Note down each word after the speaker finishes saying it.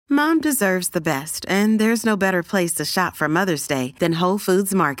Mom deserves the best, and there's no better place to shop for Mother's Day than Whole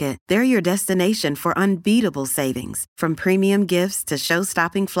Foods Market. They're your destination for unbeatable savings, from premium gifts to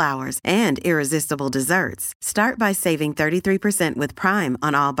show-stopping flowers and irresistible desserts. Start by saving 33% with Prime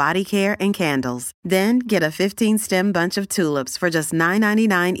on all body care and candles. Then get a 15-stem bunch of tulips for just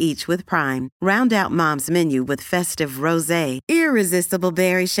 $9.99 each with Prime. Round out Mom's menu with festive rosé, irresistible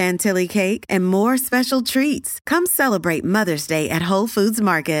berry chantilly cake, and more special treats. Come celebrate Mother's Day at Whole Foods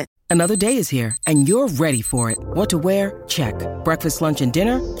Market. Another day is here, and you're ready for it. What to wear? Check. Breakfast, lunch, and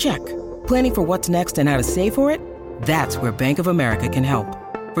dinner? Check. Planning for what's next and how to save for it? That's where Bank of America can help.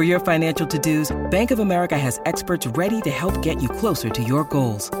 For your financial to-dos, Bank of America has experts ready to help get you closer to your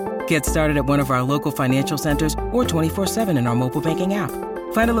goals. Get started at one of our local financial centers or 24/7 in our mobile banking app.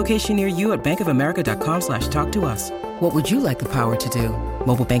 Find a location near you at bankofamerica.com/talktous. What would you like the power to do?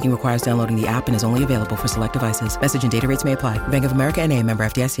 Mobile banking requires downloading the app and is only available for select devices. Message and data rates may apply. Bank of America N.A., member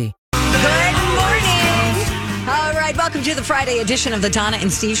FDIC. Good morning. All right, welcome to the Friday edition of the Donna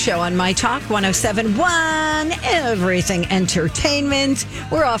and Steve Show on My Talk 107.1, Everything Entertainment.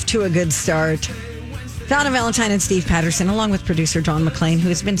 We're off to a good start. Donna Valentine and Steve Patterson, along with producer Dawn McLean, who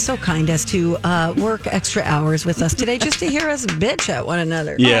has been so kind as to work extra hours with us today just to hear us bitch at one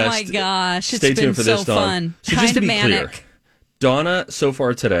another. Yeah, oh my gosh, stay tuned for this, Dawn. Fun. So just to be manic. clear, Donna, so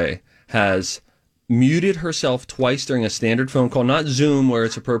far today, has muted herself twice during a standard phone call, not Zoom where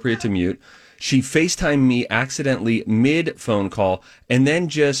it's appropriate to mute. She FaceTimed me accidentally mid-phone call and then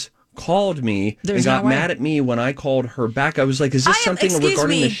just called me and got mad at me when I called her back. I was like, is this something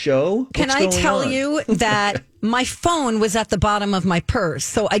regarding the show? Can I tell you that my phone was at the bottom of my purse,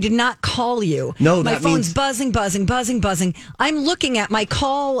 so I did not call you. No, my phone's buzzing. I'm looking at my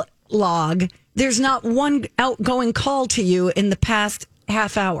call log. There's not one outgoing call to you in the past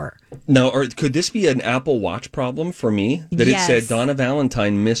half hour. No, or could this be an Apple Watch problem for me? That Yes. It said Donna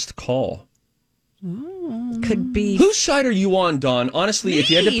Valentine missed call. Could be. Whose side are you on, Dawn? Honestly, if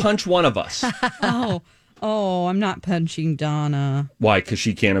you had to punch one of us. Oh, I'm not punching Donna. Why? Because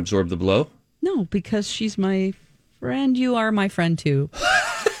she can't absorb the blow? No, because she's my friend. You are my friend, too.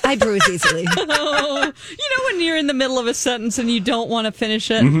 I bruise easily. Oh, you know when you're in the middle of a sentence and you don't want to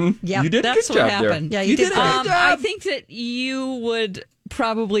finish it? Mm-hmm. Yeah, you did That's a good what job happened. there. Yeah, you did a good job. I think that you would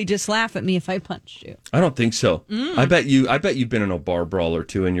probably just laugh at me if I punched you. I don't think so. I bet you've been in a bar brawl or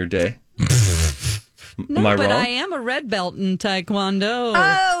two in your day. No, Am I but wrong? I am a red belt in Taekwondo.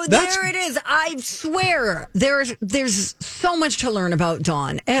 Oh, there it is. I swear there's so much to learn about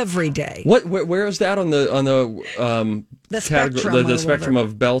Dawn every day. Where is that on the spectrum, the spectrum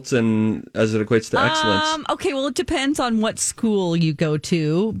of belts and as it equates to excellence? Okay, well, it depends on what school you go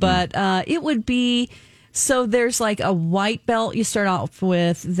to, but it would be, so there's like a white belt you start off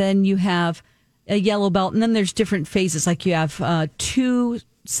with, then you have a yellow belt, and then there's different phases. Like you have 2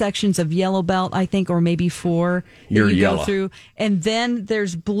 sections of yellow belt, I think, or maybe 4 that You're you yellow. go through, and then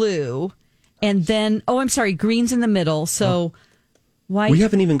there's blue, and then green's in the middle. So white, We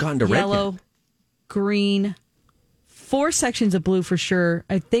haven't even gotten to red yellow, yet. green, 4 sections of blue for sure.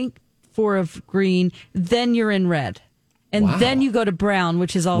 I think 4 of green. Then you're in red, and Wow. then you go to brown,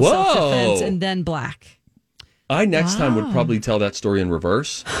 which is all Whoa. self-defense, and then black. I next time would probably tell that story in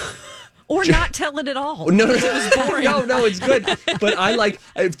reverse. Or not tell it at all. No, because it was boring. no, it's good. But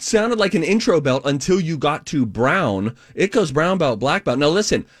it sounded like an intro belt until you got to brown. It goes brown belt, black belt. Now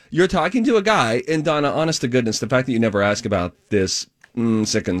listen, you're talking to a guy, and Donna, honest to goodness, the fact that you never ask about this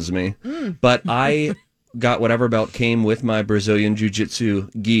sickens me. But I got whatever belt came with my Brazilian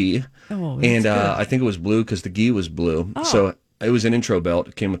Jiu-Jitsu gi. Oh, and good. I think it was blue because the gi was blue. So it was an intro belt.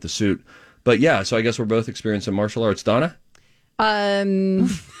 It came with the suit. But yeah, so I guess we're both experiencing martial arts. Donna?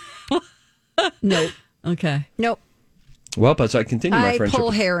 Nope. Okay. Nope. Well, but so I continue my I friendship. pull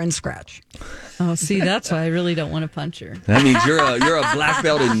hair and scratch. Oh, see, that's why I really don't want to punch her. That means you're a black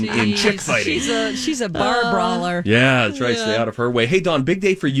belt in chick fighting. She's a bar brawler. Yeah, that's right. Stay out of her way. Hey, Dawn, big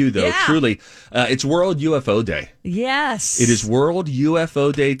day for you, though. Yeah. Truly. It's World UFO Day. Yes. It is World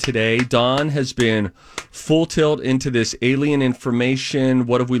UFO Day today. Dawn has been full tilt into this alien information.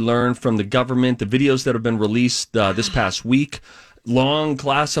 What have we learned from the government? The videos that have been released this past week. Long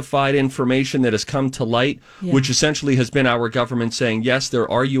classified information that has come to light, which essentially has been our government saying, yes, there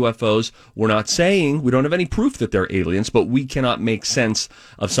are UFOs. We're not saying, we don't have any proof that they're aliens, but we cannot make sense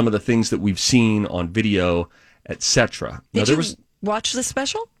of some of the things that we've seen on video, etc. Did you watch the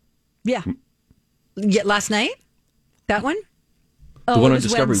special? Yeah. Last night? That one? The one on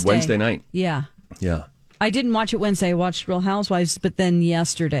Discovery Wednesday night. Yeah. Yeah. I didn't watch it Wednesday. I watched Real Housewives, but then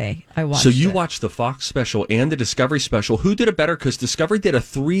yesterday I watched So you it. watched the Fox special and the Discovery special. Who did it better? Because Discovery did a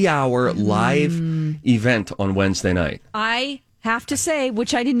 3-hour live event on Wednesday night. I have to say,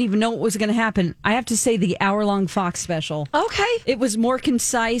 which I didn't even know what was going to happen, I have to say the hour-long Fox special. Okay. It was more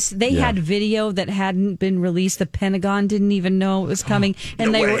concise. They had video that hadn't been released. The Pentagon didn't even know it was coming.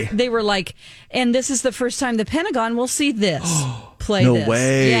 And they were like, and this is the first time the Pentagon will see this. Play No this.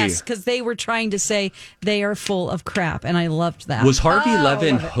 way. Yes, because they were trying to say they are full of crap. And I loved that. Was Harvey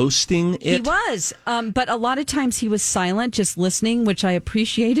Levin hosting it? He was. But a lot of times he was silent, just listening, which I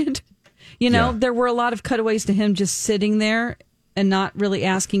appreciated. You know, there were a lot of cutaways to him just sitting there and not really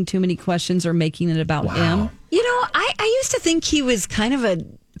asking too many questions or making it about him. You know, I used to think he was kind of a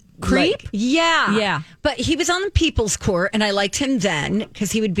Creep? Yeah. But he was on the People's Court, and I liked him then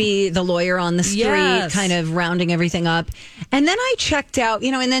because he would be the lawyer on the street, kind of rounding everything up. And then I checked out,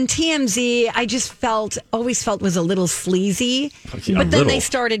 and then TMZ, I just always felt was a little sleazy. But then they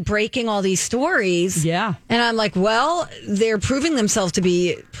started breaking all these stories. Yeah. And I'm like, well, they're proving themselves to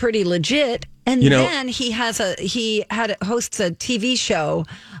be pretty legit. And then he hosts a TV show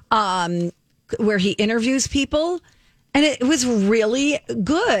where he interviews people. And it was really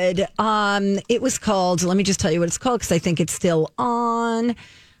good. It was called, let me just tell you what it's called because I think it's still on.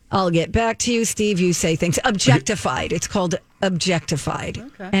 I'll get back to you, Steve. You say things. Objectified. It's called Objectified.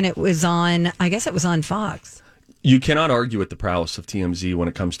 Okay. And it was on, I guess it was on Fox. You cannot argue with the prowess of TMZ when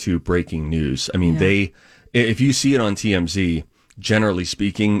it comes to breaking news. I mean, if you see it on TMZ, generally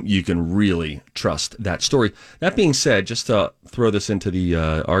speaking, you can really trust that story. That being said, just to throw this into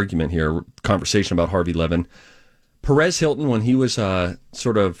the argument here, conversation about Harvey Levin, Perez Hilton, when he was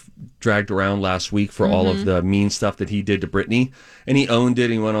sort of dragged around last week for all of the mean stuff that he did to Britney, and he owned it,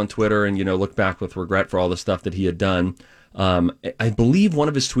 and he went on Twitter and, looked back with regret for all the stuff that he had done. I believe one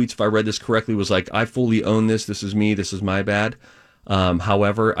of his tweets, if I read this correctly, was like, I fully own this. This is me. This is my bad.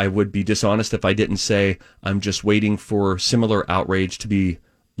 However, I would be dishonest if I didn't say I'm just waiting for similar outrage to be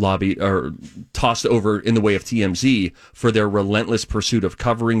lobbied or tossed over in the way of TMZ for their relentless pursuit of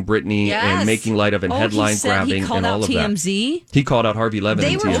covering Britney and making light of and headline grabbing and all of TMZ? that. He called out Harvey Levin.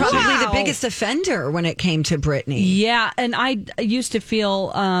 They and were TMZ. probably the biggest offender when it came to Britney. Yeah, and I used to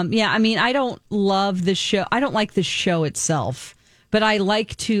feel, I mean, I don't love the show. I don't like the show itself, but I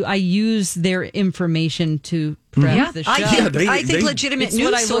use their information to prep the show. I think legitimate it's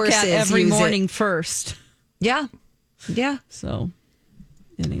news what I look at sources every use morning it. First. Yeah. So,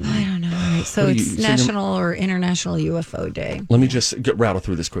 anyway. I don't know. All right. So it's National or International UFO Day. Let me just rattle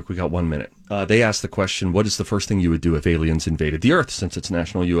through this quick. We got 1 minute. They asked the question, what is the first thing you would do if aliens invaded the Earth since it's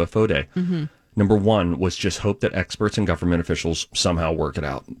National UFO Day? Mm-hmm. Number 1 was just hope that experts and government officials somehow work it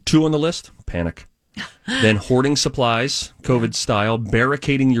out. 2 on the list, panic. Then hoarding supplies, COVID style,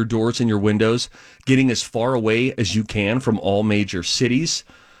 barricading your doors and your windows, getting as far away as you can from all major cities,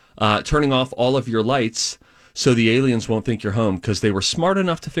 turning off all of your lights so the aliens won't think you're home, because they were smart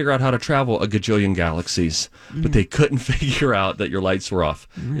enough to figure out how to travel a gajillion galaxies, but they couldn't figure out that your lights were off.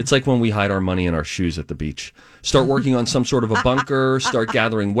 It's like when we hide our money in our shoes at the beach. Start working on some sort of a bunker, start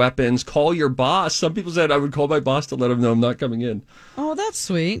gathering weapons, call your boss. Some people said I would call my boss to let him know I'm not coming in. Oh, that's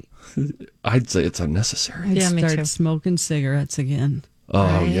sweet. I'd say it's unnecessary. I'd me start too. smoking cigarettes again.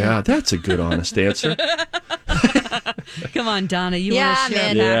 Oh, yeah, that's a good, honest answer. Come on, Donna. You Yeah, want to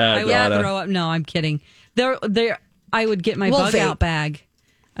share man. that? Yeah, I would Donna. throw up. No, I'm kidding. I would get my We'll bug vape. out bag.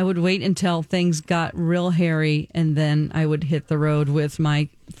 I would wait until things got real hairy, and then I would hit the road with my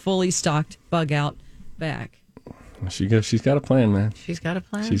fully stocked bug out bag. She's got a plan, man. She's got a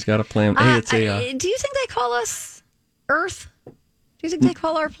plan. She's got a plan. Hey, it's a... do you think they call us Earth? Do you think they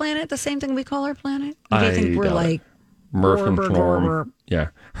call our planet the same thing we call our planet? Or do you think we're doubt it. like Murph and Gorber, Norm. Gorber. Yeah.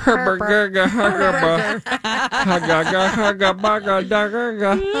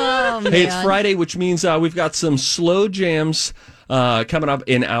 Oh, man. Hey, it's Friday, which means we've got some slow jams coming up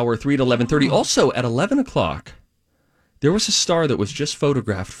in hour 3 to 11:30. Also, at 11 o'clock, there was a star that was just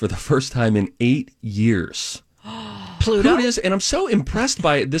photographed for the first time in 8 years. Pluto? Who it is, and I'm so impressed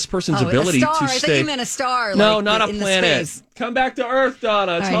by this person's ability a star. to I thought stay. you meant a star. No, like not a in the planet. space. Come back to Earth,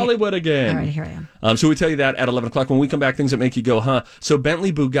 Donna. It's All right. Hollywood again. All right, here I am. So we tell you that at 11 o'clock. When we come back, things that make you go, huh? So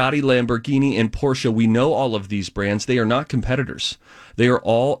Bentley, Bugatti, Lamborghini, and Porsche, we know all of these brands. They are not competitors. They are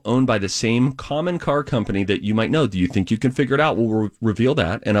all owned by the same common car company that you might know. Do you think you can figure it out? We'll reveal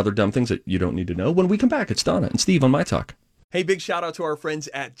that and other dumb things that you don't need to know when we come back. It's Donna and Steve on My Talk. Hey, big shout out to our friends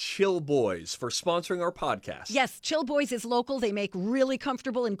at Chill Boys for sponsoring our podcast. Yes, Chill Boys is local. They make really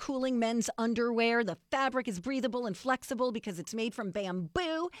comfortable and cooling men's underwear. The fabric is breathable and flexible because it's made from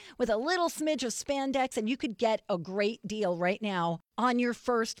bamboo with a little smidge of spandex, and you could get a great deal right now on your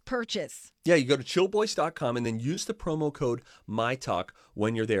first purchase. Yeah, you go to chillboys.com and then use the promo code MyTalk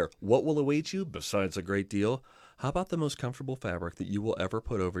when you're there. What will await you besides a great deal? How about the most comfortable fabric that you will ever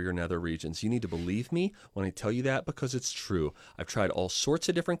put over your nether regions? You need to believe me when I tell you that because it's true. I've tried all sorts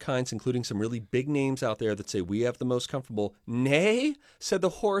of different kinds, including some really big names out there that say we have the most comfortable. Nay, said the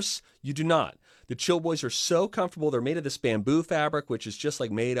horse, you do not. The Chill Boys are so comfortable. They're made of this bamboo fabric, which is just like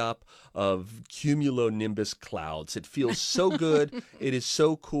made up of cumulonimbus clouds. It feels so good. It is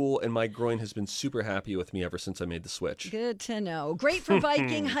so cool. And my groin has been super happy with me ever since I made the switch. Good to know. Great for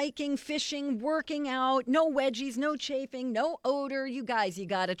biking, hiking, fishing, working out. No wedgies, no chafing, no odor. You guys, you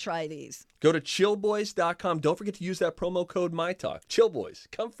got to try these. Go to chillboys.com. Don't forget to use that promo code MyTalk. Chill Boys,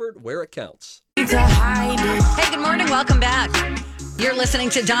 comfort where it counts. Hey, good morning. Welcome back. You're listening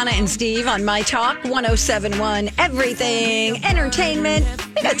to Donna and Steve on My Talk 1071 Everything Entertainment.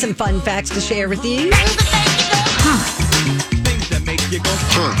 We got some fun facts to share with you. Things that make you go,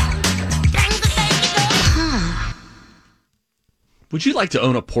 Would you like to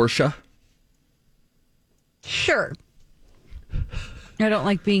own a Porsche? Sure. I don't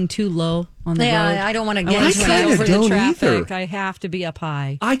like being too low on the road. Yeah, I don't want to I get want into to kinda get over don't the traffic. either. I have to be up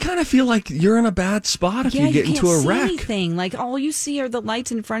high. I kind of feel like you're in a bad spot if you get can't into a see wreck. anything. Like all you see are the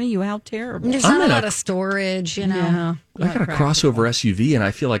lights in front of you. How terrible! There's I'm not a in lot a- of storage, you know. Yeah, I got a crossover SUV, and I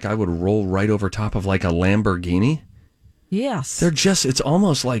feel like I would roll right over top of like a Lamborghini. Yes, They're just, it's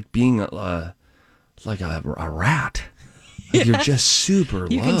almost like being like a rat. Like you're just super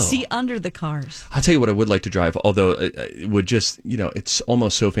you low. can see under the cars. I'll tell you what I would like to drive, although it would just, it's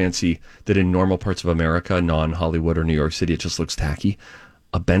almost so fancy that in normal parts of America, non-Hollywood or New York City, it just looks tacky.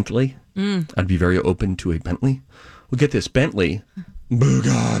 A Bentley. I'd be very open to a Bentley. Well, get this. Bentley,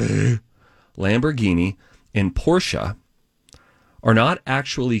 Bugatti, Lamborghini, and Porsche are not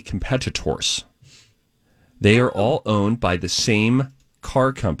actually competitors. They are all owned by the same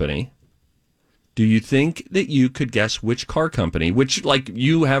car company. Do you think that you could guess which car company, which, like,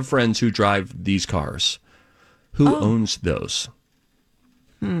 you have friends who drive these cars, who owns those?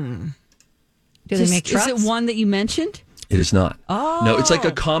 Do they make trucks? Is it one that you mentioned? It is not. Oh. No, it's like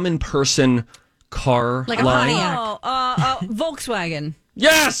a common person car Like a line. Pontiac. Volkswagen,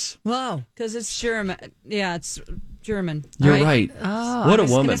 Yes! Whoa. because it's German. Yeah, it's German. You're Right. right. Oh, What I a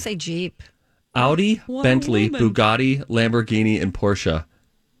was woman. going to say Jeep. Audi, What a Bentley, woman. Bugatti, Lamborghini, and Porsche,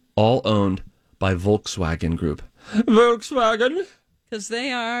 all owned by Volkswagen Group. Volkswagen? Because they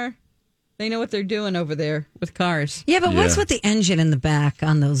know what they're doing over there with cars. Yeah, but what's Yeah. with the engine in the back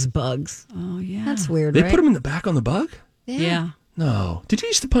on those bugs? Oh yeah, That's weird, They right? put them in the back on the bug? yeah. No. Did you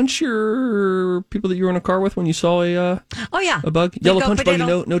used to punch your people that you were in a car with when you saw a Oh, yeah. bug? We'd Yellow go punch buggy,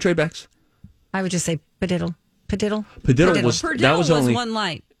 padiddle. no trade backs. I would just say padiddle. Padiddle. Padiddle was Per that diddle was only one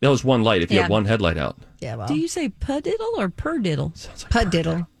light. that was one light if you Yeah. had one headlight out. Yeah, well. Do you say padiddle or per diddle?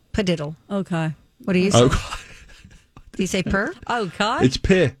 Padiddle. Padiddle. Okay. What do you say? Oh, Do you say per? Okay. it's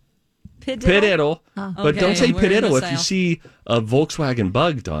padiddle. But Okay, don't say we're in the padiddle if you South. see a Volkswagen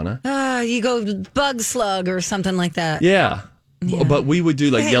bug, Donna. You go bug slug or something like that. Yeah. But we would do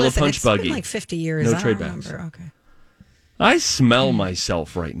like Hey, yellow listen, punch it's buggy. been like 50 years. No I don't trade backs. remember. Okay. I smell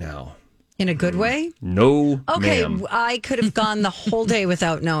myself right now. In a good way? No, Okay, ma'am. I could have gone the whole day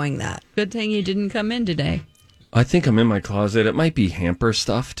without knowing that. Good thing you didn't come in today. I think I'm in my closet. It might be hamper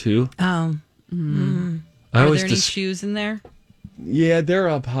stuff too. Oh. I Are always there any just shoes in there? yeah, they're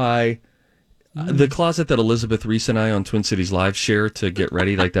up high. The closet that Elizabeth Reese and I on Twin Cities Live share to get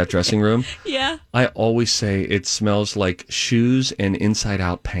ready, like that dressing room. Yeah. I always say it smells like shoes and inside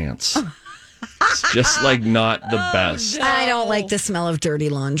out pants. It's just like not the best. I don't like the smell of dirty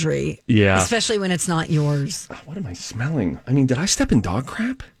laundry. Yeah. Especially when it's not yours. What am I smelling? I mean, did I step in dog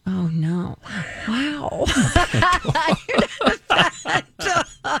crap? Oh, no. Wow.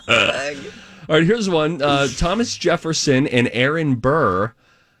 All right, here's one. Thomas Jefferson and Aaron Burr,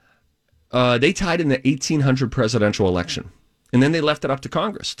 they tied in the 1800 presidential election. And then they left it up to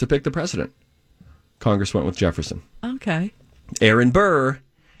Congress to pick the president. Congress went with Jefferson. Okay. Aaron Burr,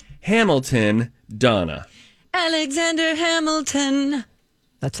 Hamilton, Donna. Alexander Hamilton.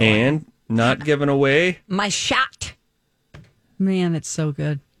 That's all. And not giving away. My shot. Man, it's so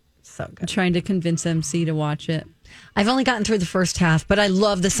good. So I'm good. trying to convince MC to watch it. I've only gotten through the first half, but I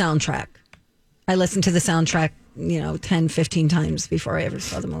love the soundtrack. I listened to the soundtrack, 10, 15 times before I ever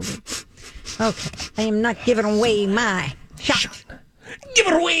saw the movie. Okay. I am not giving away my shot. Give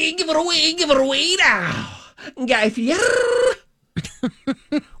it away, give it away, give it away now. Guy Fieri.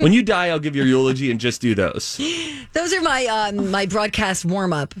 When you die, I'll give your eulogy and just do those. Those are my my broadcast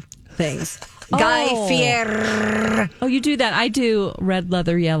warm-up things. Guy Oh. Fieri. Oh, you do that. I do red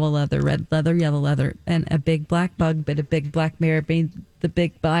leather, yellow leather, red leather, yellow leather, and a big black bug, but a big black bear, the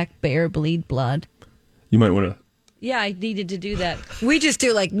big black bear bleed blood. You might want to Yeah, I needed to do that. We just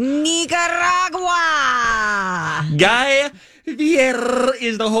do like Nicaragua. Guy Fieri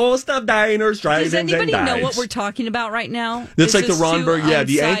is the host of Diners, Drive-Ins, Does anybody and know Dives. what we're talking about right now? That's like the Is this Ron too Burg, the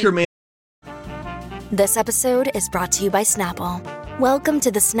outside? anchor man. This episode is brought to you by Snapple. Welcome to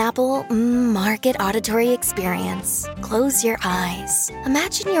the Snapple Market Auditory Experience. Close your eyes.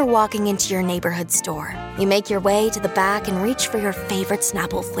 Imagine you're walking into your neighborhood store. You make your way to the back and reach for your favorite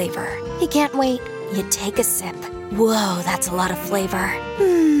Snapple flavor. You can't wait. You take a sip. Whoa, that's a lot of flavor.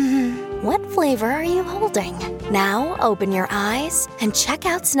 What flavor are you holding? Now open your eyes and check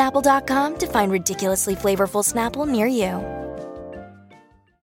out Snapple.com to find ridiculously flavorful Snapple near you.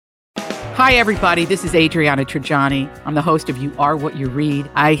 Hi, everybody. This is Adriana Trajani. I'm the host of You Are What You Read.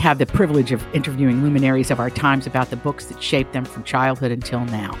 I have the privilege of interviewing luminaries of our times about the books that shaped them from childhood until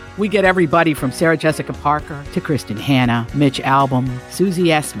now. We get everybody from Sarah Jessica Parker to Kristen Hanna, Mitch Albom, Susie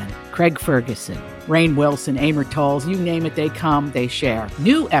Essman, Craig Ferguson, Rainn Wilson, Amor Tolls, you name it, they come, they share.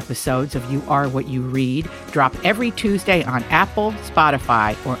 New episodes of You Are What You Read drop every Tuesday on Apple,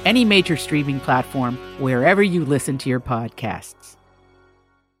 Spotify, or any major streaming platform wherever you listen to your podcasts.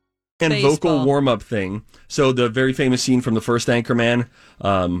 And Baseball. vocal warm-up thing. So the very famous scene from the first Anchorman,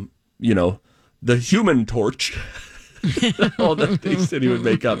 the Human Torch, all that they said he would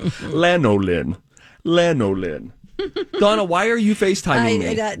make up. Lanolin. Donna, why are you FaceTiming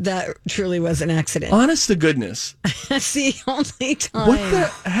me? That truly was an accident. Honest to goodness. That's the only time. What the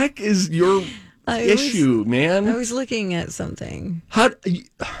heck is your issue, man? I was looking at something. How...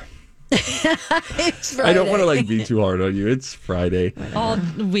 It's I don't want to Friday. be too hard on you. It's Friday. All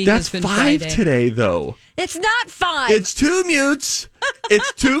week That's has been 5 Friday. today, though. It's not 5. It's 2 mutes.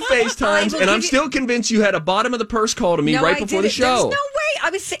 It's 2 FaceTimes, will and I'm give you- still convinced you had a bottom of the purse call to me No, right I before the didn't. show. There's no way. I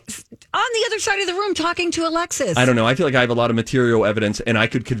was on the other side of the room talking to Alexis. I don't know. I feel like I have a lot of material evidence, and I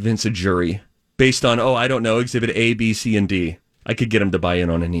could convince a jury based on, I don't know, exhibit A, B, C, and D. I could get them to buy in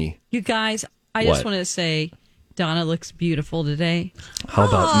on an E. You guys, I What? just want to say, Donna looks beautiful today. How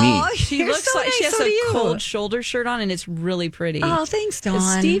about me? She You're looks so like she nice. has So do a you. cold shoulder shirt on, and it's really pretty. Oh, thanks, Dawn.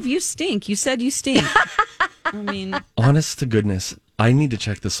 Steve, you stink. You said you stink. I mean, Honest to goodness, I need to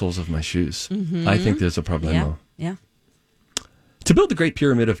check the soles of my shoes. I think there's a problemo. yeah. To build the Great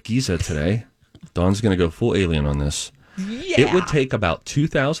Pyramid of Giza today, Dawn's going to go full alien on this. Yeah. It would take about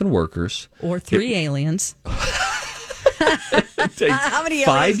 2,000 workers. Or 3 aliens. It takes How many 5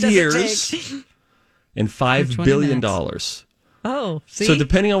 aliens does it years take? and $5 Which one billion. next? Oh, see? So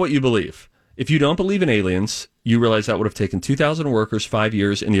depending on what you believe, if you don't believe in aliens, you realize that would have taken 2,000 workers, 5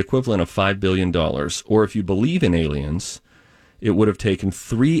 years, and the equivalent of $5 billion. Or if you believe in aliens, it would have taken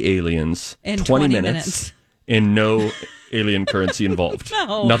 3 aliens, And 20 20 minutes, and no alien currency involved.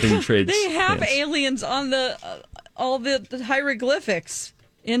 No. Nothing trades. They have hands. aliens on the all the hieroglyphics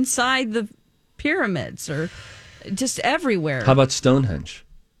inside the pyramids or just everywhere. How about Stonehenge?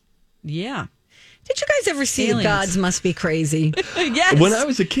 Yeah. Did you guys ever see Aliens. Gods Must Be Crazy? Yes. When I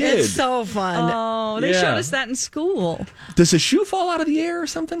was a kid, It's so fun. Oh, they Yeah. showed us that in school. does a shoe fall out of the air or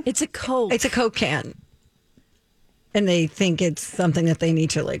something? It's a Coke. It's a Coke can. And they think it's something that they need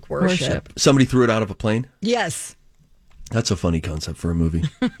to worship. Somebody threw it out of a plane? Yes. That's a funny concept for a movie.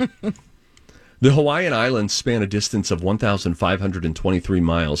 The Hawaiian Islands span a distance of 1,523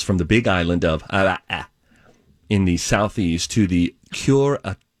 miles from the big island of in the southeast to the Kure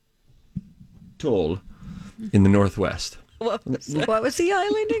Atoll in the northwest. What was the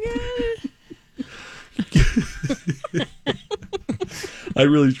island again? I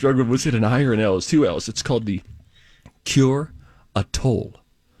really struggled. Was it an I or an L? It's 2 L's. It's called the Kure Atoll.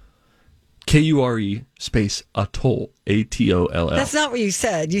 Kure space Atoll. Atoll. That's not what you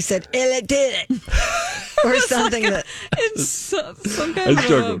said. You said, it did it. Or something that. It's some I kind of a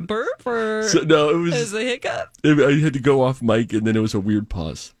struggled. burp or No, it was. is a hiccup. I had to go off mic, and then it was a weird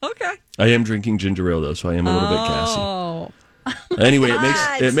pause. Okay. I am drinking ginger ale though, so I am a little bit gassy. Oh. Anyway,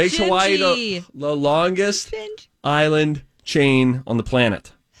 it it's makes Hawaii gingy. the longest island chain on the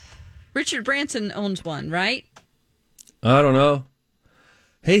planet. Richard Branson owns one, right? I don't know.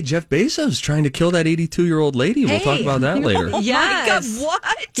 Hey, Jeff Bezos trying to kill that 82-year-old lady. We'll talk Hey. about that later. Oh Yes. my God, what?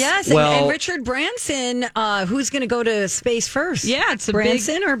 Yes, Well- and Richard Branson, who's going to go to space first? Yeah, it's a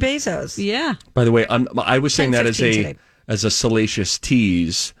Branson or Bezos? Yeah. By the way, I was saying that 10:15 today. as a salacious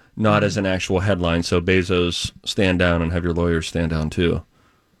tease, not as an actual headline. So Bezos, stand down and have your lawyers stand down too.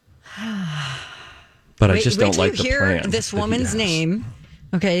 But I just don't like the Wait till you plan. hear this that he woman's has. name.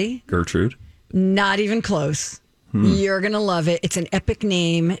 Okay, Gertrude. not even close. You're going to love it. It's an epic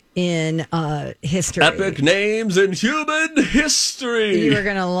name in history. Epic names in human history. You're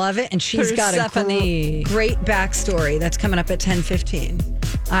going to love it. And she's got a Persephone. great backstory. That's coming up at 10:15.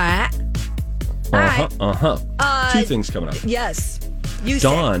 All right. Two things coming up. Yes. You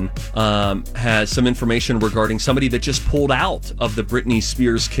Dawn has some information regarding somebody that just pulled out of the Britney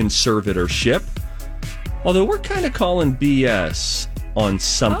Spears conservatorship. Although we're kind of calling BS on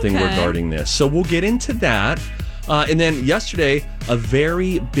something regarding this. So we'll get into that. And then yesterday, a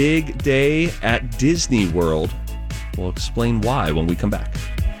very big day at Disney World. We'll explain why when we come back.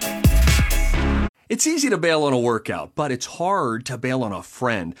 It's easy to bail on a workout, but it's hard to bail on a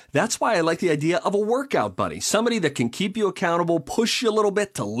friend. That's why I like the idea of a workout buddy. Somebody that can keep you accountable, push you a little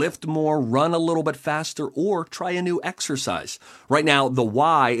bit to lift more, run a little bit faster, or try a new exercise. Right now, the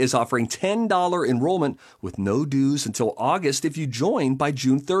Y is offering $10 enrollment with no dues until August if you join by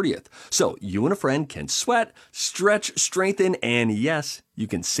June 30th. So you and a friend can sweat, stretch, strengthen, and yes, you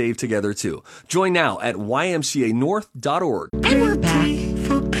can save together too. Join now at ymcanorth.org. And we're back.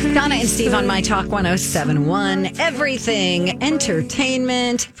 Donna and Steve on My Talk 107.1. Everything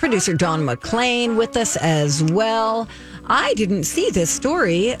Entertainment. Producer Dawn McClain with us as well. I didn't see this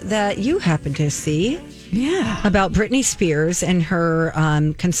story that you happened to see. Yeah. About Britney Spears and her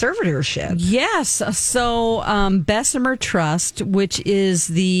conservatorship. Yes. So Bessemer Trust, which is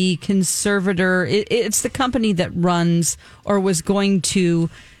the conservator, it's the company that runs or was going to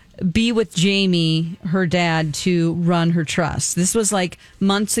be with Jamie, her dad, to run her trust. This was like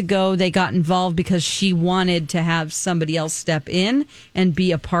months ago. They got involved because she wanted to have somebody else step in and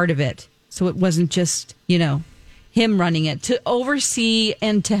be a part of it. So it wasn't just, him running it, to oversee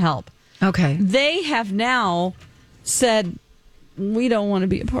and to help. Okay. They have now said, we don't want to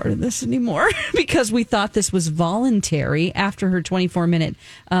be a part of this anymore because we thought this was voluntary after her 24-minute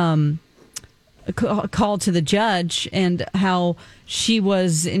call to the judge and how she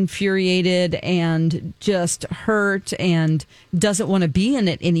was infuriated and just hurt and doesn't want to be in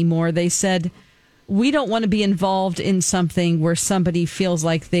it anymore. They said, we don't want to be involved in something where somebody feels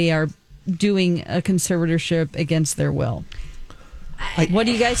like they are doing a conservatorship against their will. What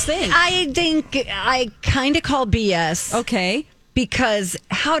do you guys think? I think I kind of call BS. Okay. Because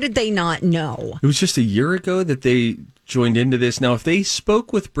how did they not know? It was just a year ago that they joined into this. Now, if they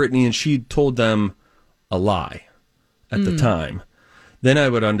spoke with Britney and she told them a lie at the time, then I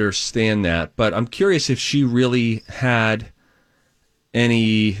would understand that. But I'm curious if she really had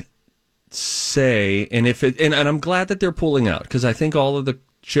any say, and if it, and I'm glad that they're pulling out because I think all of the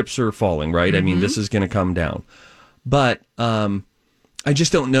chips are falling, right? I mean, this is going to come down. But I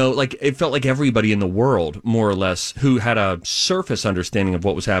just don't know. Like, it felt like everybody in the world, more or less, who had a surface understanding of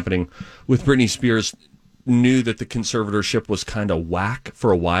what was happening with Britney Spears knew that the conservatorship was kind of whack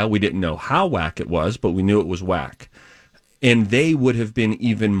for a while. We didn't know how whack it was, but we knew it was whack. And they would have been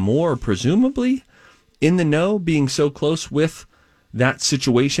even more, presumably, in the know, being so close with that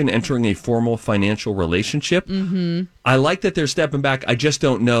situation, entering a formal financial relationship. I like that they're stepping back. I just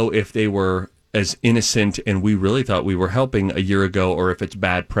don't know if they were as innocent and we really thought we were helping a year ago, or if it's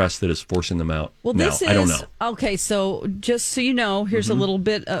bad press that is forcing them out. Well, this is, I don't know. Okay, so just so you know, here's a little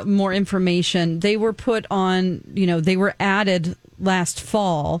bit more information. They were put on, they were added last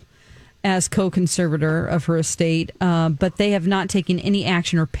fall as co-conservator of her estate, but they have not taken any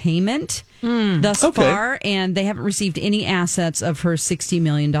action or payment thus far, and they haven't received any assets of her $60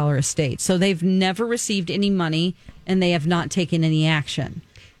 million estate. So they've never received any money, and they have not taken any action.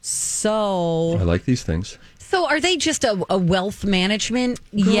 So I like these things. So are they just a wealth management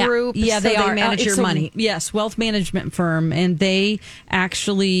group? Yeah, so they are. They manage your money. Yes, wealth management firm, and they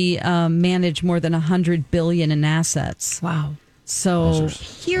actually manage more than $100 billion in assets. Wow. So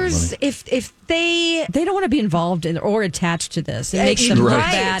here's if they don't want to be involved in or attached to this. It makes them look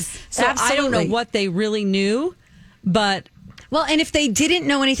bad. So I don't know what they really knew, but. Well, and if they didn't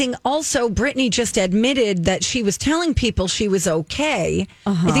know anything, also, Britney just admitted that she was telling people she was okay.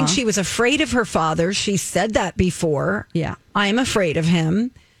 I think she was afraid of her father. She said that before. Yeah. I'm afraid of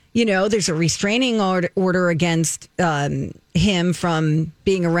him. There's a restraining order against him from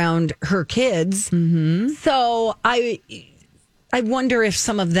being around her kids. So I wonder if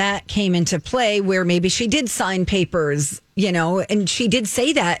some of that came into play where maybe she did sign papers, and she did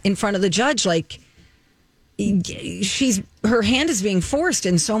say that in front of the judge, like, her hand is being forced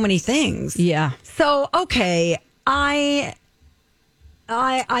in so many things. Yeah. So okay, I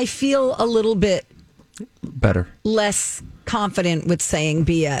feel a little bit better, less confident with saying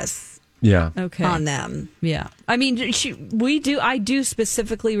BS. Yeah. Okay. On them. Yeah. I mean, I do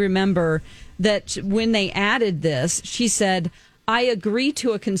specifically remember that when they added this, she said, I agree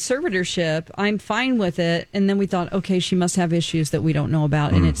to a conservatorship. I'm fine with it. And then we thought, okay, she must have issues that we don't know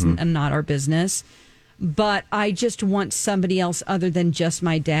about, and it's not our business. But I just want somebody else other than just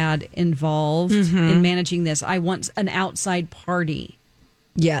my dad involved in managing this. I want an outside party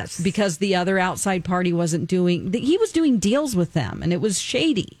Yes. because the other outside party wasn't doing. He was doing deals with them, and it was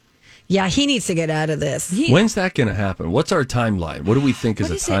shady. Yeah, he needs to get out of this. When's that going to happen? What's our timeline? What do we think is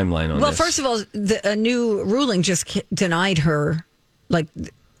a timeline on this? Well, first of all, a new ruling just denied her, like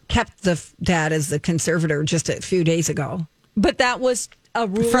kept the dad as the conservator just a few days ago. But that was a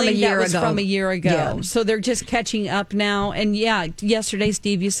ruling From a year that was ago. from a year ago. Yeah. So they're just catching up now. And yeah, yesterday,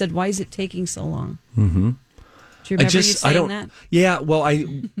 Steve, you said, why is it taking so long? Mm-hmm. Do you remember you saying that? Yeah, well,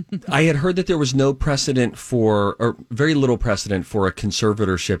 I had heard that there was no precedent for, or very little precedent for a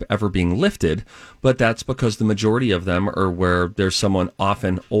conservatorship ever being lifted, but that's because the majority of them are where there's someone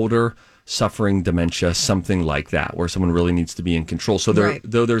often older, suffering dementia, something like that, where someone really needs to be in control. So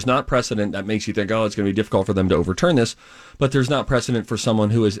though there's not precedent that makes you think, oh, it's going to be difficult for them to overturn this, but there's not precedent for someone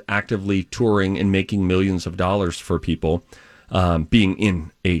who is actively touring and making millions of dollars for people being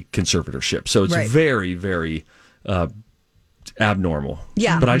in a conservatorship. So it's very, very abnormal.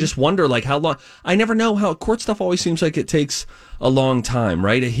 Yeah. But I just wonder, like, how long. I never know how court stuff always seems like it takes a long time,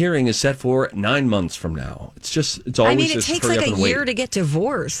 right? A hearing is set for 9 months from now. It's always. I mean, it just takes hurry like up a and wait. year to get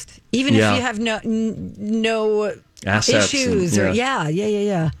divorced, even if you have no Assets issues and- or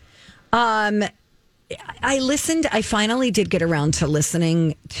yeah. I listened. I finally did get around to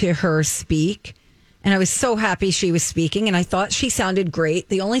listening to her speak, and I was so happy she was speaking. And I thought she sounded great.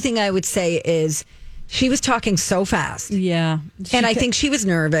 The only thing I would say is she was talking so fast. Yeah. And I think she was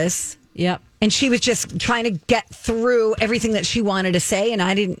nervous. Yep. And she was just trying to get through everything that she wanted to say. And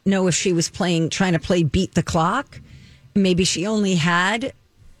I didn't know if she was trying to play beat the clock. Maybe she only had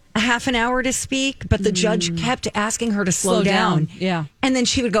a half an hour to speak, but the judge kept asking her to slow down. Yeah. And then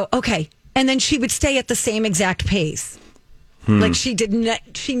she would go, okay. And then she would stay at the same exact pace. Like she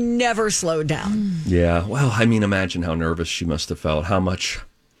never slowed down. Yeah. Well, I mean, imagine how nervous she must have felt. How much.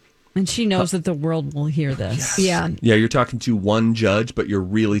 And she knows that the world will hear this. Yeah. Yeah, you're talking to one judge, but you're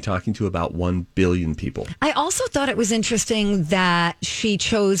really talking to about 1 billion people. I also thought it was interesting that she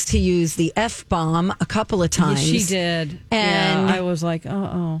chose to use the F-bomb a couple of times. She did. And I was like,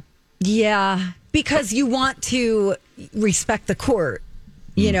 uh-oh. Yeah, because you want to respect the court,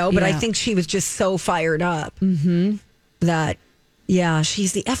 you know, but I Yeah. think she was just so fired up that, yeah,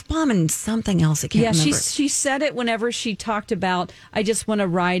 she's the F-bomb and something else. I can't remember. She said it whenever she talked about, I just want to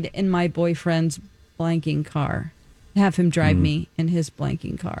ride in my boyfriend's blanking car, have him drive me in his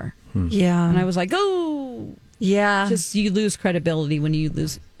blanking car. Yeah. And I was like, oh, yeah. just you lose credibility when you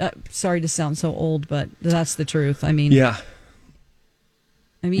lose. Sorry to sound so old, but that's the truth. I mean, Yeah.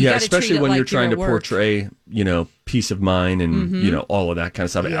 you Yeah, gotta especially treat it when like you're trying to at work. portray, peace of mind and, all of that kind of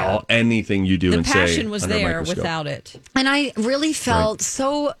stuff. Yeah. Anything you do The and say passion was under a there microscope. without it. And I really felt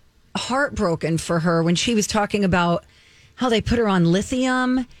so heartbroken for her when she was talking about how they put her on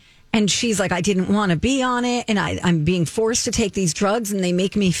lithium. And she's like, I didn't want to be on it. And I'm being forced to take these drugs and they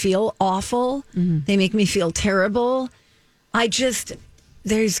make me feel awful. They make me feel terrible.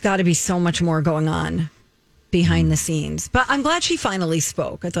 There's got to be so much more going on behind the scenes. But I'm glad she finally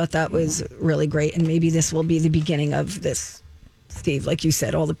spoke. I thought that was really great. And maybe this will be the beginning of this, Steve. Like you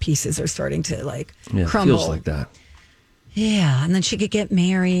said, all the pieces are starting to Yeah, crumble. feels like that. Yeah, and then she could get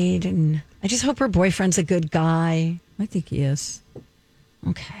married, and I just hope her boyfriend's a good guy. I think he is.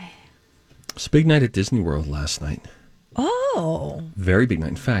 Okay. It's a big night at Disney World last night. Oh, Very big night.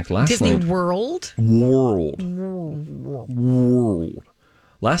 In fact, last Disney night. World. World.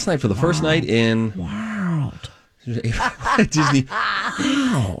 Last night for the first night in Disney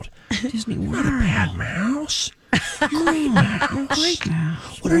World. Disney Not a bad mouse. Great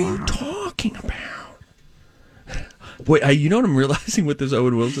mouse. What are you talking about? Boy, you know what I'm realizing with this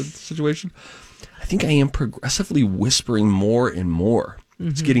Owen Wilson situation? I think I am progressively whispering more and more.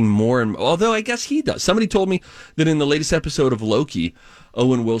 It's getting more and more. Although I guess he does. Somebody told me that in the latest episode of Loki,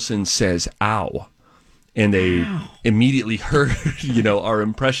 Owen Wilson says, ow. And they immediately heard, our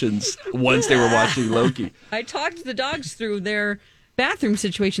impressions once they were watching Loki. I talked the dogs through their bathroom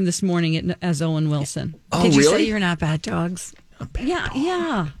situation this morning as Owen Wilson. Oh, Did you really? say you're not bad dogs?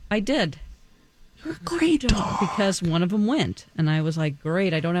 Yeah, I did. You're a great dog. Because one of them went. And I was like,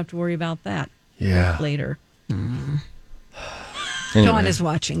 great, I don't have to worry about that Yeah. later. Anyway, Dawn is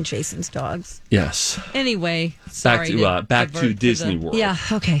watching Jason's dogs. yes. Anyway, sorry Back to divert Disney the- World. Yeah,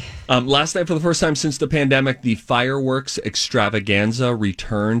 okay. Last night, for the first time since the pandemic, the fireworks extravaganza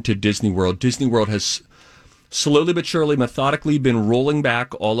returned to Disney World. Disney World has slowly but surely, methodically been rolling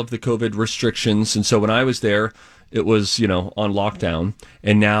back all of the COVID restrictions. And so when I was there, it was, on lockdown.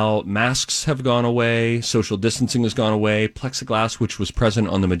 And now masks have gone away, social distancing has gone away, plexiglass, which was present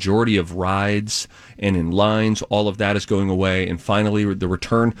on the majority of rides and in lines, all of that is going away. And finally, the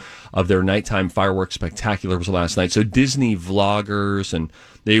return of their nighttime fireworks spectacular was last night. So Disney vloggers, and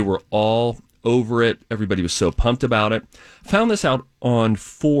they were all over it. Everybody was so pumped about it. Found this out on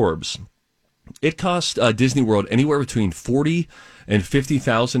Forbes. It cost Disney World anywhere between $40,000 and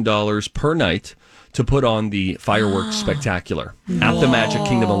 $50,000 per night to put on the fireworks spectacular at the Magic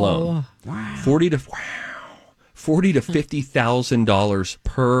Kingdom alone. Wow. $40,000 to $50,000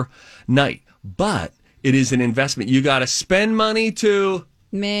 per night. But it is an investment. You got to spend money to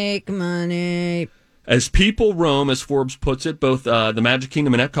make money. As people roam, as Forbes puts it, both the Magic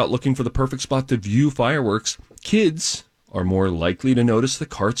Kingdom and Epcot looking for the perfect spot to view fireworks, kids are more likely to notice the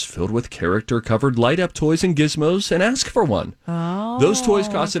carts filled with character-covered light-up toys and gizmos and ask for one. Oh. Those toys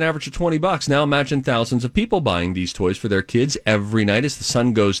cost an average of $20. Now imagine thousands of people buying these toys for their kids every night as the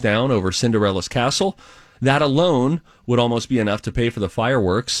sun goes down over Cinderella's castle. That alone would almost be enough to pay for the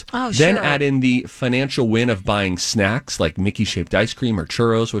fireworks. Oh, then sure. add in the financial win of buying snacks like Mickey-shaped ice cream or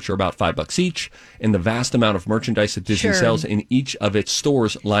churros, which are about $5 each, and the vast amount of merchandise that Disney sells in each of its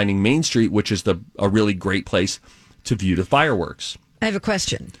stores lining Main Street, which is a really great place to view the fireworks. I have a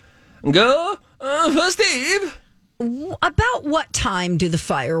question. Go for Steve. About what time do the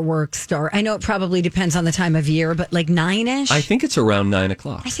fireworks start? I know it probably depends on the time of year, but like 9-ish? I think it's around 9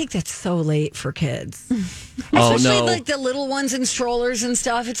 o'clock. I think that's so late for kids. Especially like the little ones in strollers and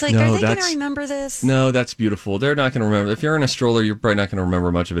stuff. It's like, are they going to remember this? No, that's beautiful. They're not going to remember. If you're in a stroller, you're probably not going to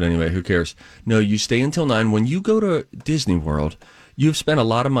remember much of it anyway. Who cares? No, you stay until 9. When you go to Disney World, you've spent a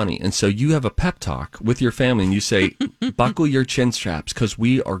lot of money, and so you have a pep talk with your family, and you say, buckle your chin straps, because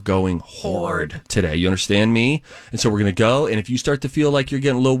we are going hard today. You understand me? And so we're going to go, and if you start to feel like you're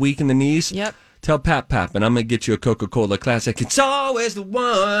getting a little weak in the knees, tell Pap, and I'm going to get you a Coca-Cola Classic. It's always the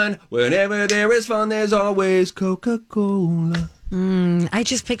one. Whenever there is fun, there's always Coca-Cola. I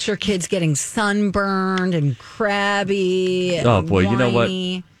just picture kids getting sunburned and crabby and oh, boy, whiny. You know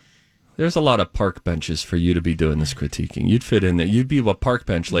what? There's a lot of park benches for you to be doing this critiquing. You'd fit in there. You'd be a park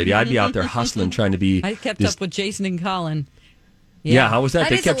bench lady. I'd be out there hustling, trying to be... I kept up with Jason and Colin. Yeah, how was that?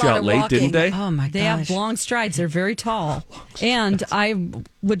 They kept you out late, didn't they? Oh, my gosh. They have long strides. They're very tall. And I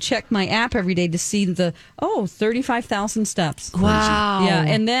would check my app every day to see 35,000 steps. Wow. Yeah,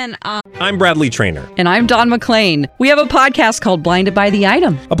 and then... I'm Bradley Trainer. And I'm Don McClain. We have a podcast called Blinded by the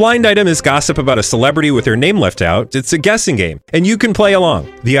Item. A blind item is gossip about a celebrity with their name left out. It's a guessing game, and you can play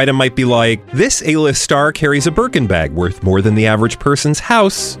along. The item might be like, this A-list star carries a Birkin bag worth more than the average person's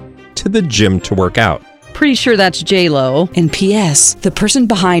house to the gym to work out. Pretty sure that's J-Lo. And P.S. the person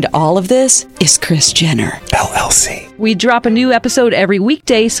behind all of this is Kris Jenner, LLC. We drop a new episode every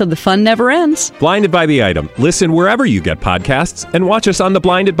weekday so the fun never ends. Blinded by the Item. Listen wherever you get podcasts and watch us on the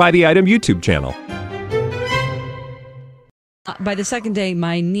Blinded by the Item YouTube channel. By the second day,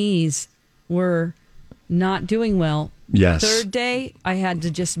 my knees were not doing well. Yes. Third day, I had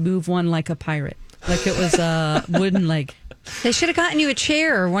to just move one like a pirate. Like it was a wooden leg. They should have gotten you a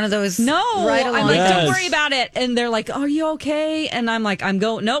chair or one of those. No, right along. I'm like, Yes. don't worry about it. And they're like, are you okay? And I'm like,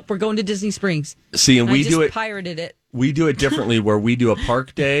 nope, we're going to Disney Springs. See, and we do it. Pirated it. We do it differently, where we do a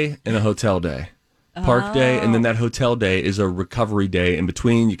park day and a hotel day. Park day, and then that hotel day is a recovery day. In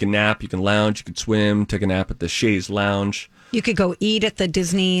between, you can nap, you can lounge, you can swim, take a nap at the Shays Lounge. You could go eat at the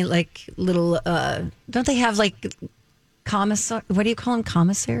Disney, like, little, don't they have, like, what do you call them?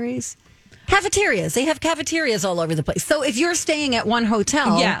 Commissaries? Cafeterias. They have cafeterias all over the place. So if you're staying at one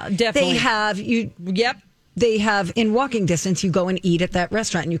hotel, yeah, definitely. they have you. Yep. They have in walking distance. You go and eat at that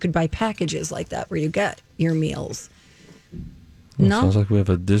restaurant, and you could buy packages like that where you get your meals. Well, No, sounds like we have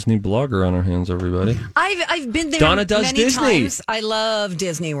a Disney blogger on our hands, everybody. I've been there. Donna does many Disney. times. I love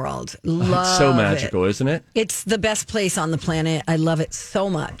Disney World. It's so magical, isn't it? It's the best place on the planet. I love it so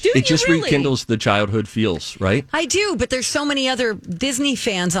much. It just rekindles the childhood feels, right? I do, but there's so many other Disney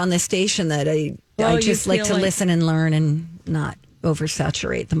fans on this station that I you just like feel to like- listen and learn and not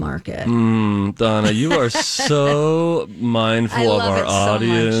oversaturate the market. Donna, you are so mindful I of love our it so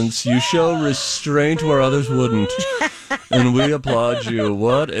audience. You show restraint where others wouldn't. And we applaud you.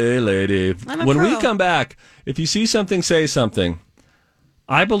 What a lady. I'm a When we pro. come back, if you see something, say something.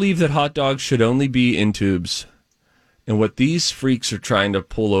 I believe that hot dogs should only be in tubes. And what these freaks are trying to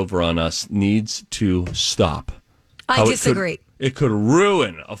pull over on us needs to stop. I How disagree. It could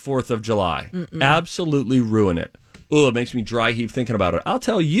ruin a 4th of July. Absolutely ruin it. Oh, it makes me dry heave thinking about it. I'll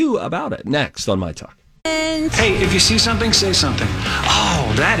tell you about it next on My Talk. Hey, if you see something, say something.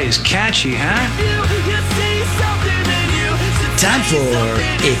 Oh, that is catchy, huh? Time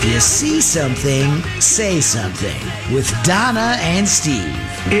for If You See Something, Say Something with Donna and Steve.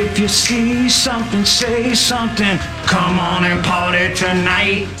 If you see something, say something. Come on and party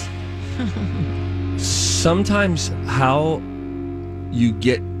tonight. Sometimes how you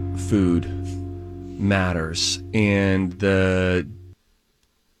get food matters, and the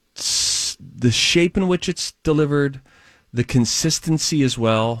shape in which it's delivered, the consistency as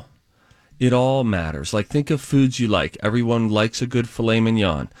well. It all matters. Like, think of foods you like. Everyone likes a good filet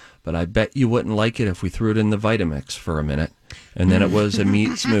mignon, but I bet you wouldn't like it if we threw it in the Vitamix for a minute, and then it was a meat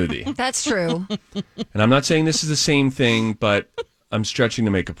smoothie. That's true. And I'm not saying this is the same thing, but I'm stretching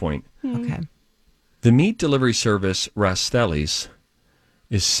to make a point. Okay. The meat delivery service, Rastelli's,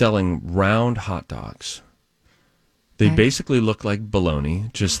 is selling round hot dogs. They basically look like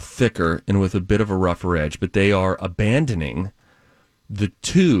bologna, just thicker and with a bit of a rougher edge, but they are abandoning the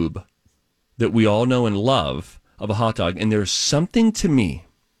tube that we all know and love of a hot dog. And there's something to me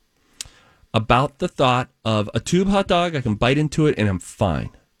about the thought of a tube hot dog. I can bite into it and I'm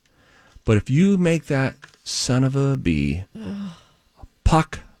fine. But if you make that son of a bee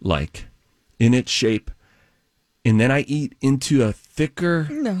puck-like in its shape, and then I eat into a thicker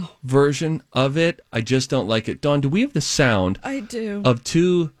version of it, I just don't like it. Dawn, do we have the sound I do. of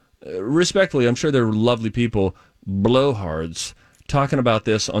two, respectfully, I'm sure they're lovely people, blowhards, talking about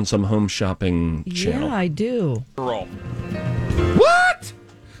this on some home shopping channel? Yeah, I do. What?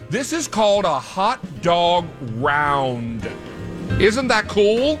 This is called a hot dog round. Isn't that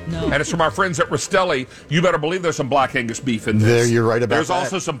cool? No. And it's from our friends at Rastelli. You better believe there's some Black Angus beef in this. There, you're right about There's that.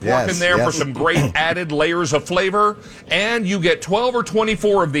 also some pork in there for some great added layers of flavor. And you get 12 or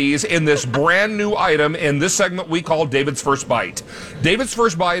 24 of these in this brand new item in this segment we call David's First Bite. David's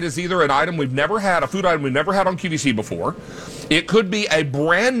First Bite is either an item we've never had, a food item we've never had on QVC before. It could be a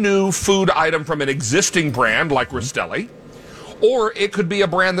brand new food item from an existing brand like Rastelli. Or it could be a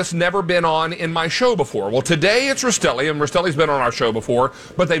brand that's never been on in my show before. Well, today it's Rastelli, and Rastelli's been on our show before,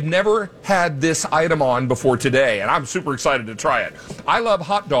 but they've never had this item on before today, and I'm super excited to try it. I love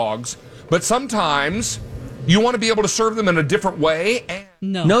hot dogs, but sometimes you want to be able to serve them in a different way. And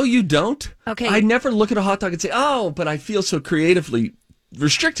No, you don't. Okay. I never look at a hot dog and say, oh, but I feel so creatively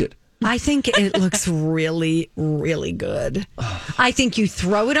restricted. I think it looks really, really good. I think you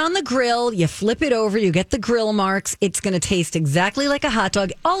throw it on the grill, you flip it over, you get the grill marks. It's going to taste exactly like a hot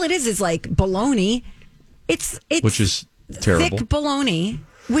dog. All it is like bologna. It's Which is terrible. thick bologna,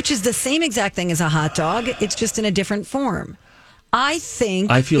 which is the same exact thing as a hot dog. It's just in a different form. I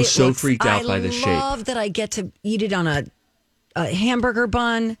feel so freaked out by the shape. I love that I get to eat it on a hamburger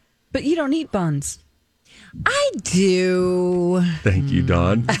bun. But you don't eat buns. I do. Thank you,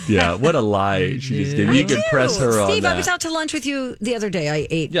 Dawn. Yeah, what a lie she just gave. You could press her on Steve, that. I was out to lunch with you the other day. I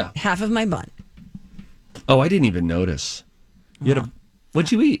ate half of my bun. Oh, I didn't even notice.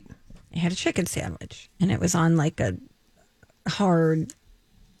 What'd you eat? I had a chicken sandwich, and it was on like a hard,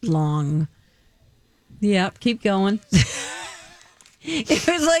 long. Yep, keep going. It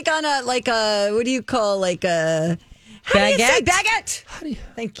was like on a what do you call like a baguette? Baguette.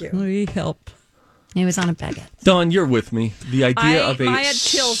 Thank you. We help. It was on a baguette. Dawn, you're with me. The idea of I had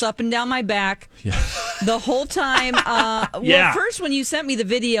chills up and down my back the whole time. Well, first when you sent me the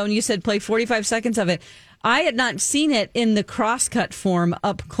video and you said play 45 seconds of it, I had not seen it in the crosscut form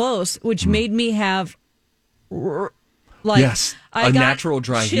up close, which made me have I got natural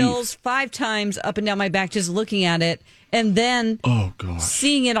dry chills 5 times up and down my back just looking at it, and then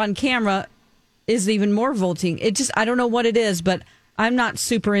seeing it on camera is even more revolting. It just, I don't know what it is, but I'm not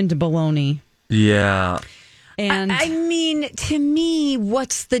super into bologna. Yeah. And I mean, to me,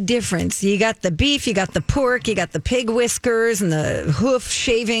 what's the difference? You got the beef, you got the pork, you got the pig whiskers and the hoof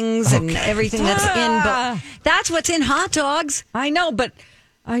shavings and everything that's in. But that's what's in hot dogs. I know, but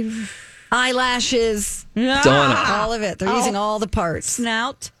eyelashes, Donna. all of it. They're using all the parts.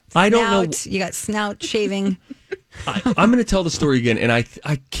 Snout. I don't know. You got snout shaving. I'm going to tell the story again, and I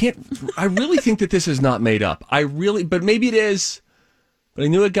can't. I really think that this is not made up. But maybe it is. But I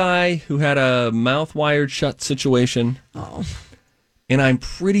knew a guy who had a mouth wired shut situation. Oh. And I'm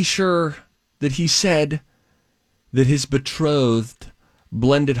pretty sure that he said that his betrothed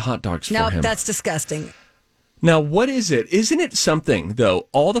blended hot dogs for him. No, that's disgusting. Now, what is it? Isn't it something, though?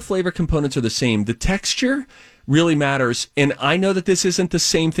 All the flavor components are the same. The texture really matters. And I know that this isn't the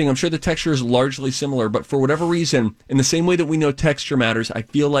same thing. I'm sure the texture is largely similar. But for whatever reason, in the same way that we know texture matters, I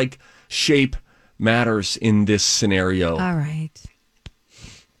feel like shape matters in this scenario. All right.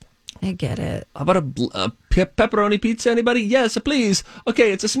 I get it. How about a pepperoni pizza? Anybody? Yes, please.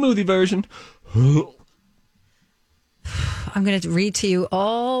 Okay, it's a smoothie version. I'm going to read to you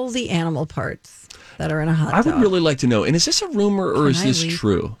all the animal parts. that are in a hot I dog. would really like to know. And is this a rumor or is this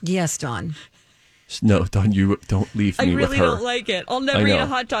true? Yes, Dawn. No, Dawn, you don't leave me with her. I really don't like it. I'll never eat a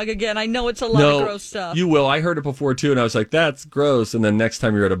hot dog again. I know it's a lot of gross stuff. You will. I heard it before, too, and I was like, that's gross. And then next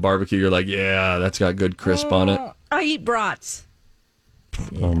time you're at a barbecue, you're like, yeah, that's got good crisp on it. I eat brats.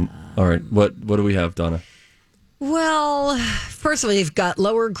 All right. What do we have, Donna? Well, first of all, you've got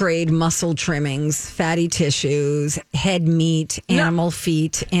lower grade muscle trimmings, fatty tissues, head meat, animal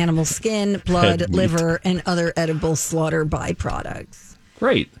feet, animal skin, blood, liver, and other edible slaughter byproducts.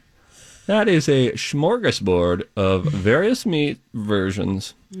 Great. That is a smorgasbord of various meat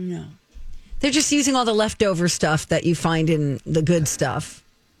versions. No. They're just using all the leftover stuff that you find in the good stuff.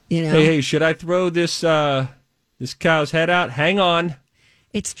 You know? Hey, should I throw this cow's head out? Hang on.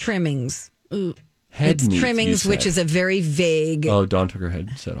 It's trimmings. Ooh. It's trimmings, which is a very vague. Oh, Dawn took her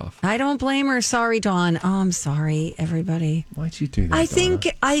headset off. I don't blame her. Sorry, Dawn. Oh, I'm sorry, everybody. Why'd you do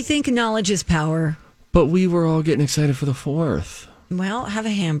that? I think knowledge is power. But we were all getting excited for the 4th. Well, have a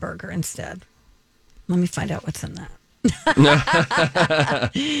hamburger instead. Let me find out what's in that.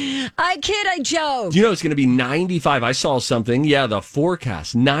 I kid, I joke. You know it's going to be 95. I saw something. Yeah, the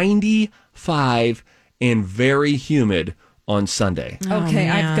forecast 95 and very humid on Sunday. Okay,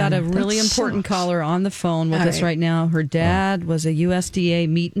 I've got a really important caller on the phone with us right now. Her dad was a USDA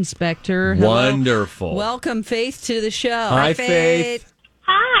meat inspector. Hello. Wonderful. Welcome, Faith, to the show. Hi, Faith.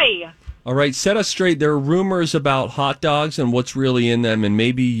 Hi. All right, set us straight. There are rumors about hot dogs and what's really in them, and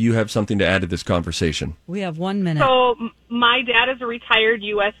maybe you have something to add to this conversation. We have 1 minute. So my dad is a retired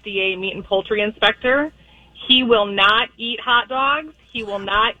USDA meat and poultry inspector. He will not eat hot dogs. He will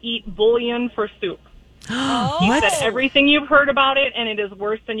not eat bouillon for soup. He said everything you've heard about it, and it is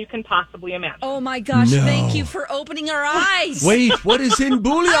worse than you can possibly imagine. Oh, my gosh. No. Thank you for opening our eyes. Wait, what is in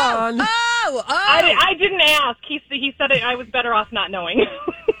bouillon? I didn't ask. He said I was better off not knowing.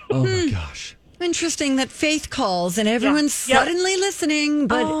 Oh, my gosh. Interesting that Faith calls and everyone's suddenly listening.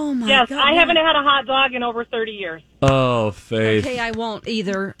 But yes, I haven't had a hot dog in over 30 years. Oh, Faith. Okay, I won't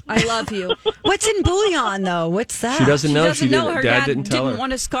either. I love you. What's in bouillon, though? What's that? She doesn't know. She doesn't know. Her dad didn't tell her. Didn't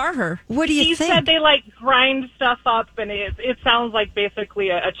want to scar her. What do you think? He said they grind stuff up, and it sounds like basically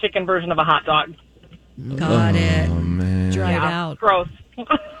a chicken version of a hot dog. Got it. Oh, man. Dried out. Gross.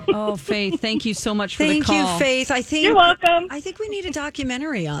 Oh, Faith, thank you so much for the call. Thank you, Faith. You're welcome. I think we need a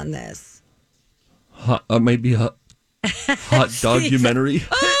documentary on this. Maybe a hot documentary.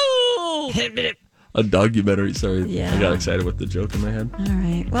 Oh! A documentary. Sorry, Yeah. I got excited with the joke in my head. All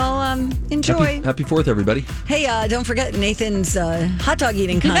right. Well, enjoy. Happy 4th, everybody. Hey, don't forget Nathan's hot dog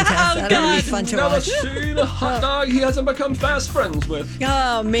eating contest. That'll be fun to watch. Seen a hot dog he hasn't become fast friends with.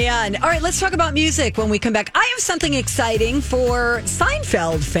 Oh, man. All right, let's talk about music when we come back. I have something exciting for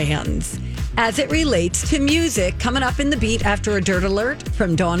Seinfeld fans as it relates to music coming up in the beat after a Dirt Alert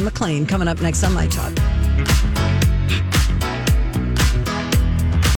from Dawn McLean. Coming up next on My Talk.